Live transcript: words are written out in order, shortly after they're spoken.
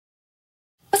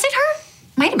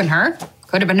been her.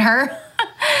 Could have been her.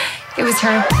 It was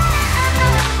her. You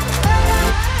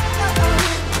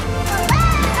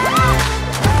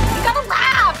gotta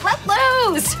laugh. Let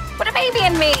loose. Put a baby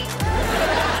in me.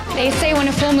 They say when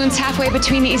a full moon's halfway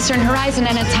between the eastern horizon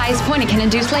and its highest point, it can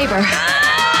induce labor.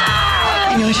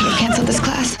 I knew I should have canceled this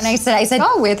class. And I said,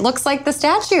 oh, it looks like the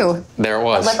statue. There it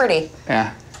was. Of Liberty.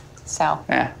 Yeah. So,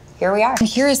 yeah. Here we are.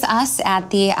 Here's us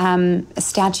at the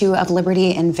Statue of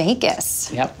Liberty in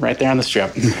Vegas. Yep, right there on the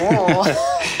strip. Oh.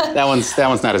 that one's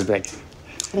not as big.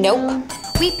 Nope.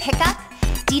 We pick up,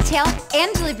 detail,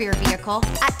 and deliver your vehicle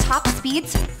at top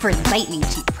speeds for lightning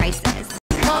cheap prices.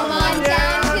 Come on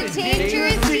down to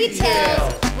Dangerous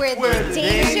Details, where the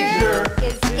danger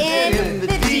is in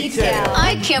the detail.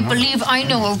 I can't believe I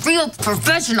know a real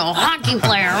professional hockey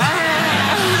player.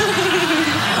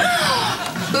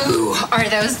 Ooh, are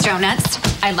those donuts?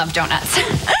 I love donuts.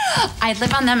 I'd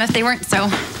live on them if they weren't so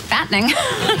fattening.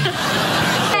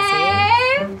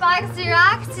 Hey, Foxy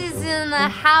Rocks is in the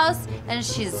house, and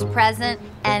she's present,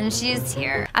 and she's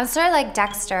here. I'm sort of like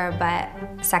Dexter, but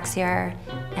sexier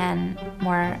and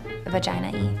more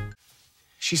vagina-y.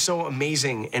 She's so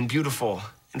amazing and beautiful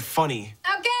and funny.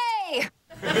 Okay,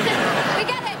 we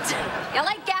get it. You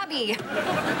like Gabby.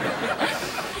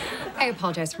 I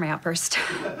apologize for my outburst.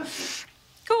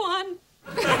 Go on.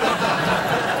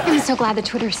 I'm so glad the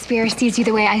Twitter sphere sees you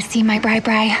the way I see my Bri.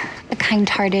 A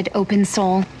kind-hearted, open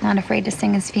soul, not afraid to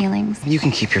sing his feelings. You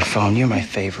can keep your phone. You're my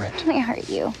favorite. I hurt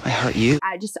you. I hurt you.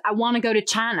 I want to go to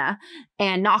China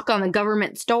and knock on the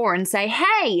government's door and say,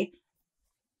 hey,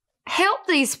 help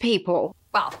these people.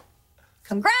 Well,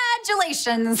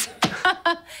 congratulations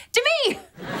to me.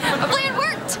 My plan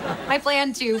worked. My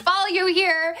plan to follow you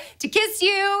here, to kiss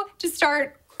you, to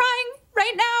start crying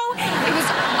right now. It was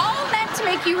all meant to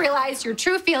make you realize your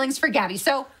true feelings for Gabby.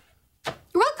 So, you're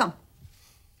welcome.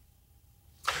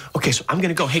 Okay, so I'm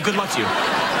gonna go. Hey, good luck to you.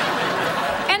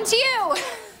 And to you.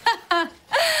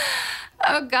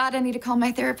 Oh, God, I need to call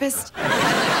my therapist.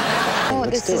 Oh,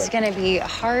 this is going to be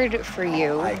hard for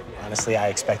you. Honestly, I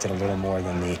expected a little more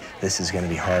than this is going to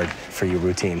be hard for you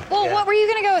routine. Well, what were you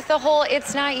going to go with? The whole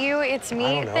it's not you, it's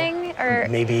me thing? Or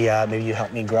maybe you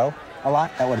helped me grow a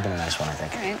lot? That would have been a nice one, I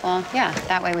think. All right, well, yeah,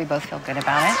 that way we both feel good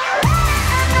about it.